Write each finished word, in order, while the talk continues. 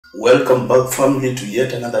Welcome back family to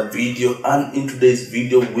yet another video, and in today's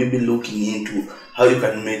video we'll be looking into how you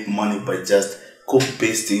can make money by just copy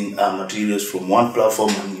pasting materials from one platform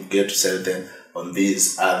and you get to sell them on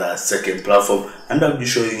this other second platform. And I'll be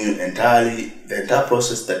showing you the entire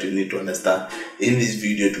process that you need to understand in this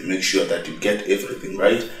video to make sure that you get everything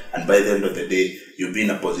right, and by the end of the day you'll be in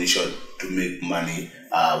a position to make money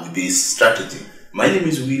with this strategy. My name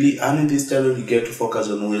is Willy, and in this channel we get to focus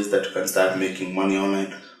on ways that you can start making money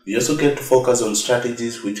online. We also get to focus on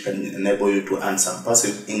strategies which can enable you to earn some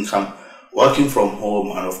passive income working from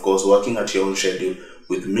home, and of course working at your own schedule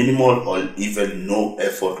with minimal or even no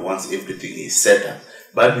effort once everything is set up.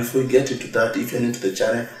 But before we get into that, if you're new to the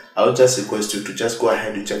channel, I would just request you to just go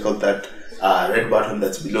ahead and check out that red button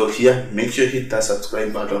that's below here. Make sure you hit that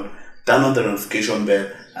subscribe button, turn on the notification bell,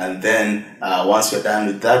 and then once you're done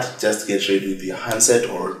with that, just get ready with your handset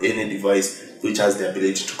or any device which has the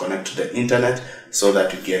ability to connect to the internet, so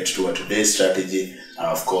that you get to today's strategy, and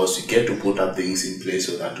of course you get to put up things in place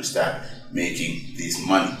so that you start making this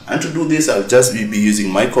money. And to do this, I'll just be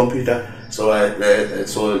using my computer. So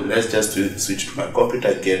let's just switch to my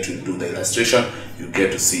computer, get to do the illustration. You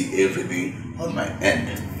get to see everything on my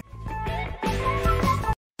end.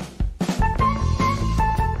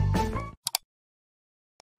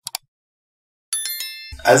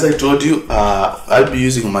 As I told you, I'll be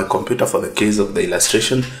using my computer for the case of the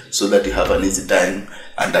illustration, so that you have an easy time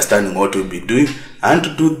understanding what we'll be doing. And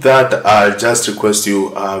to do that, I'll just request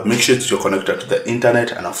you make sure that you're connected to the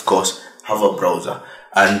internet, and of course have a browser.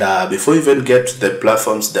 And before you even get to the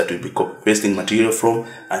platforms that we'll be copy pasting material from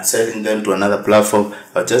and selling them to another platform,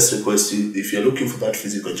 I'll just request you, if you're looking for that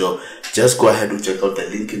physical job, just go ahead and check out the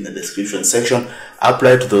link in the description section.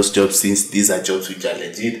 Apply to those jobs, since these are jobs which are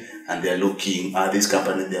legit, and they're looking this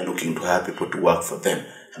company, they're looking to hire people to work for them.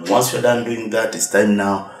 And once you're done doing that, it's time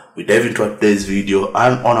now we dive into today's video.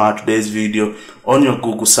 And on our today's video, on your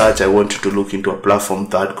Google search, I want you to look into a platform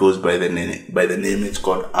that goes by the name it's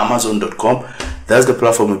called Amazon.com. That's the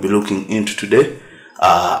platform we'll be looking into today.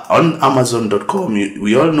 On Amazon.com,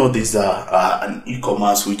 we all know this is an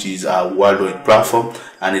e-commerce which is a worldwide platform,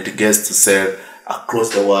 and it gets to sell across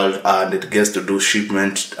the world, and it gets to do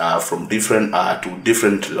shipment from different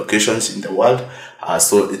locations in the world.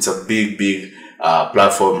 So it's a big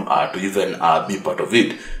platform to even be part of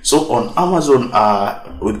it. So on Amazon,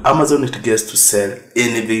 with Amazon, it gets to sell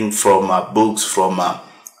anything from books, from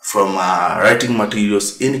writing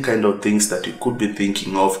materials, any kind of things that you could be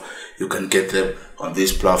thinking of, you can get them on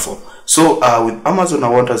this platform. So with Amazon, I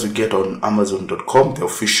want us to get on Amazon.com, the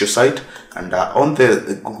official site, and on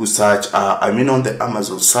the Google search, on the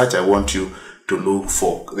Amazon search, I want you to look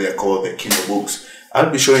for, they're called the Kindle books. I'll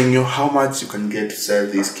be showing you how much you can get to sell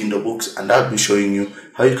these Kindle books, and I'll be showing you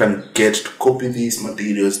how you can get to copy these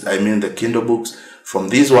materials, the Kindle books, from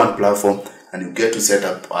this one platform, and you get to set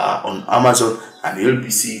up on Amazon, and you'll be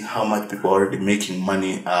seeing how much people are already making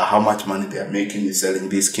money, how much money they are making with selling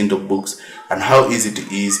these Kindle books, and how easy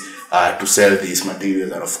it is to sell these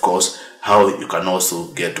materials, and of course how you can also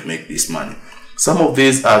get to make this money. Some of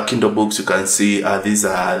these Kindle books, you can see these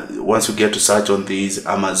are, once you get to search on these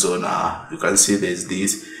Amazon, you can see there's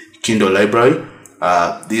this Kindle library.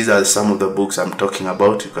 These are some of the books I'm talking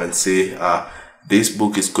about. You can see this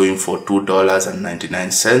book is going for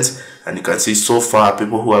 $2.99, and you can see so far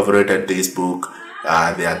people who have rated this book,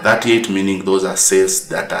 they are 38, meaning those are sales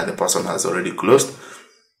that the person has already closed.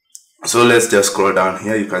 So let's just scroll down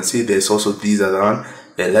here. You can see there's also these other one,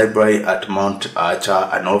 the library at Mount Archer,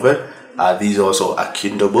 a novel. This is also a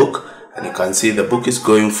Kindle book, and you can see the book is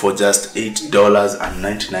going for just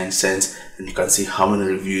 $8.99, and you can see how many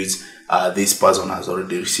reviews this person has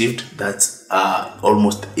already received. That's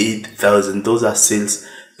almost 8,000. Those are sales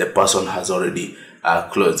the person has already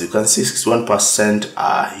closed. You can see 61%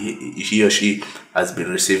 he or she has been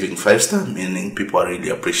receiving 5-star, meaning people are really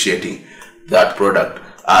appreciating that product.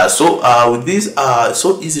 With this,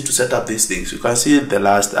 so easy to set up these things. You can see the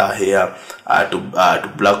last here to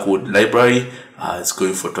Blackwood Library, it's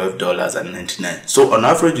going for $12.99. So on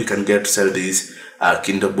average, you can get to sell these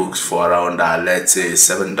Kindle books for around let's say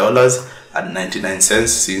 $7.99,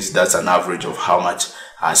 since that's an average of how much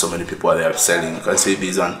so many people they are selling. You can see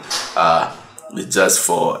this one it's just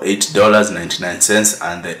for $8.99,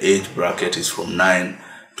 and the age bracket is from 9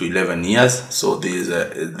 to 11 years. So these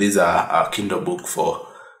are a Kindle book for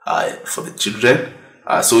the children.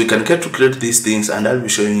 So you can get to create these things, and I'll be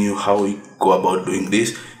showing you how we go about doing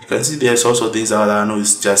this. You can see there's also this other one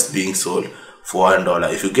is just being sold for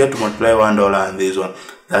 $1. If you get to multiply $1 and this one,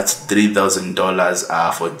 that's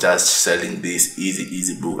 $3,000 for just selling this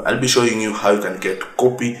easy book. I'll be showing you how you can get to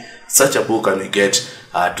copy such a book, and we get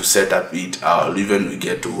to set up it, or even we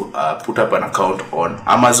get to put up an account on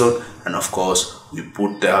Amazon, and of course we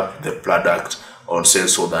put up the product on sale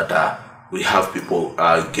so that we have people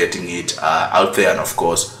getting it out there, and of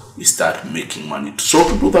course we start making money. So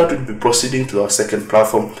to do that, we'll be proceeding to our second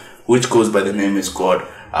platform, which goes by the name is called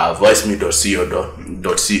viaceme.co.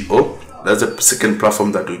 That's the second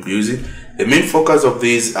platform that we'll be using. The main focus of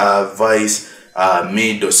this viaceme.co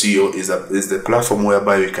is the platform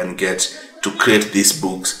whereby we can get to create these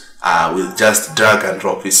books with just drag and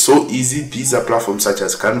drop. It's so easy. These are platforms such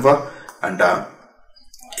as Canva, and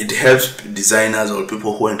it helps designers or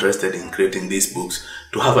people who are interested in creating these books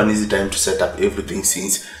to have an easy time to set up everything,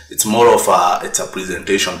 since it's more of a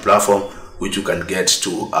presentation platform which you can get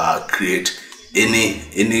to create any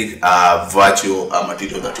virtual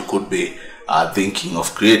material that you could be thinking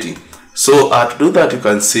of creating. So to do that, you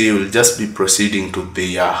can see we'll just be proceeding to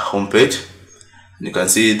their homepage. You can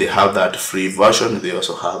see they have that free version. They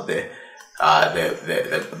also have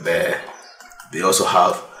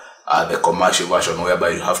the commercial version whereby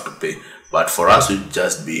you have to pay. But for us, we'll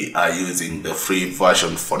just be using the free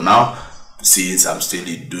version for now, since I'm still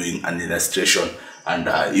doing an illustration. And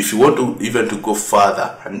if you want to even to go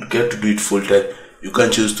further and get to do it full time, you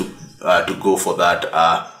can choose to go for that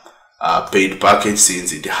paid package,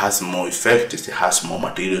 since it has more effect, it has more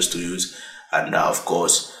materials to use, and of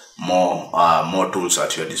course more tools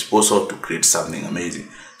at your disposal to create something amazing.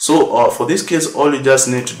 So for this case, all you just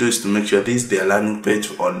need to do is to make sure this is their landing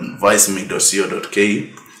page on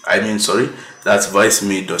viaceme.co.ke. That's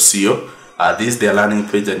viaceme.co. This is their landing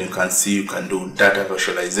page, and you can see you can do data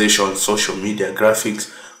visualization, social media, graphics.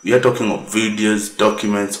 We are talking of videos,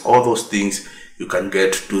 documents, all those things. You can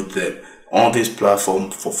get to do them on this platform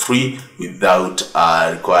for free without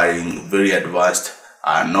requiring very advanced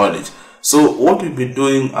knowledge. So what we'll be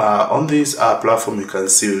doing on this platform, you can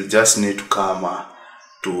see we just need to come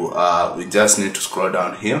we just need to scroll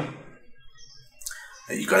down here.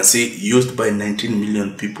 You can see used by 19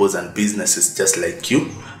 million people and businesses just like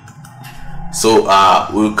you. So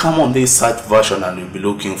we'll come on this search version, and we'll be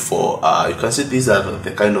looking for you can see these are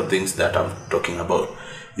the kind of things that I'm talking about.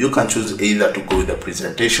 You can choose either to go with the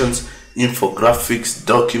presentations, infographics,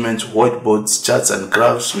 documents, whiteboards, charts and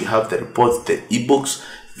graphs. We have the reports, the ebooks.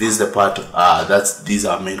 This is the part these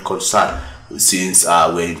are main concern, since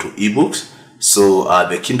we're into ebooks. So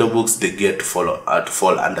the Kindle books, they get to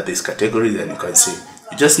fall under this category. Then you can see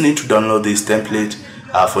you just need to download this template.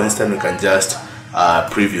 For instance, we can just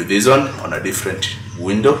preview this one on a different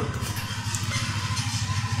window.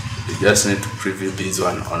 You just need to preview this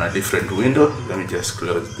one on a different window. Let me just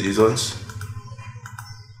close these ones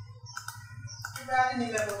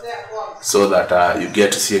so that you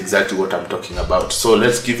get to see exactly what I'm talking about. So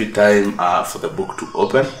let's give it time for the book to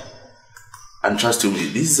open. And trust me,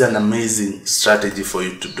 this is an amazing strategy for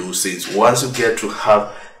you to do, since once you get to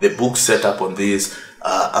have the book set up on this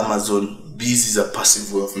Amazon, this is a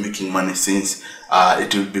passive way of making money, since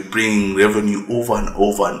it will be bringing revenue over and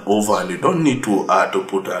over and over, and you don't need to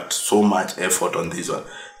put so much effort on this one.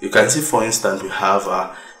 You can see, for instance, we have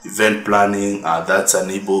event planning. That's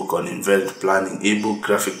an ebook on event planning, ebook,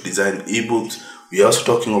 graphic design ebooks. We are also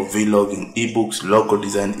talking of vlogging ebooks, logo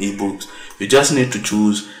design ebooks. You just need to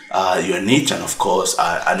choose your niche, and of course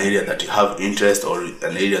an area that you have interest, or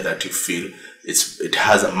an area that you feel it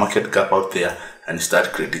has a market gap out there, and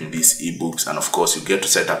start creating these ebooks. And of course you get to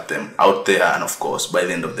set up them out there, and of course by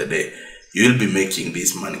the end of the day you'll be making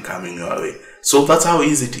this money coming your way. So that's how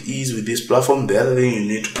easy it is with this platform. The other thing, you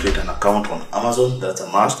need to create an account on Amazon. That's a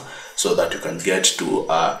must, so that you can get to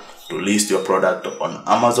list your product on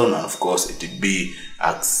Amazon, and of course it will be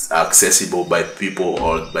accessible by people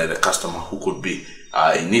or by the customer who could be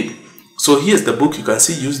in need. So here's the book. You can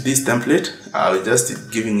see use this template. We're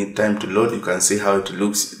just giving it time to load. You can see how it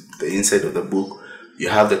looks, the inside of the book. You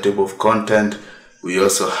have the table of content. We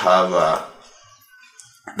also have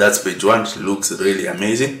that's page 1. It looks really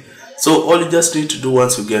amazing. So all you just need to do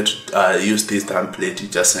once you get use this template, you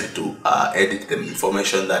just need to edit the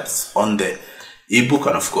information that's on the ebook,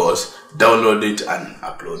 and of course download it and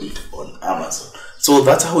upload it on Amazon. So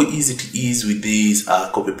that's how easy it is with this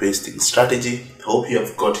copy pasting strategy. Hope you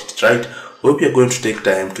have got it right. Hope you're going to take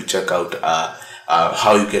time to check out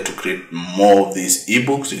how you get to create more of these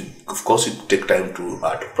ebooks. Of course it take time to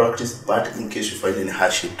practice, but in case you find any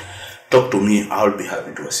hardship, talk to me. I'll be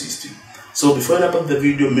happy to assist you. So before I wrap up the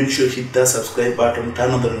video, make sure you hit that subscribe button,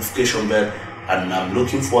 turn on the notification bell, and I'm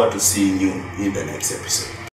looking forward to seeing you in the next episode.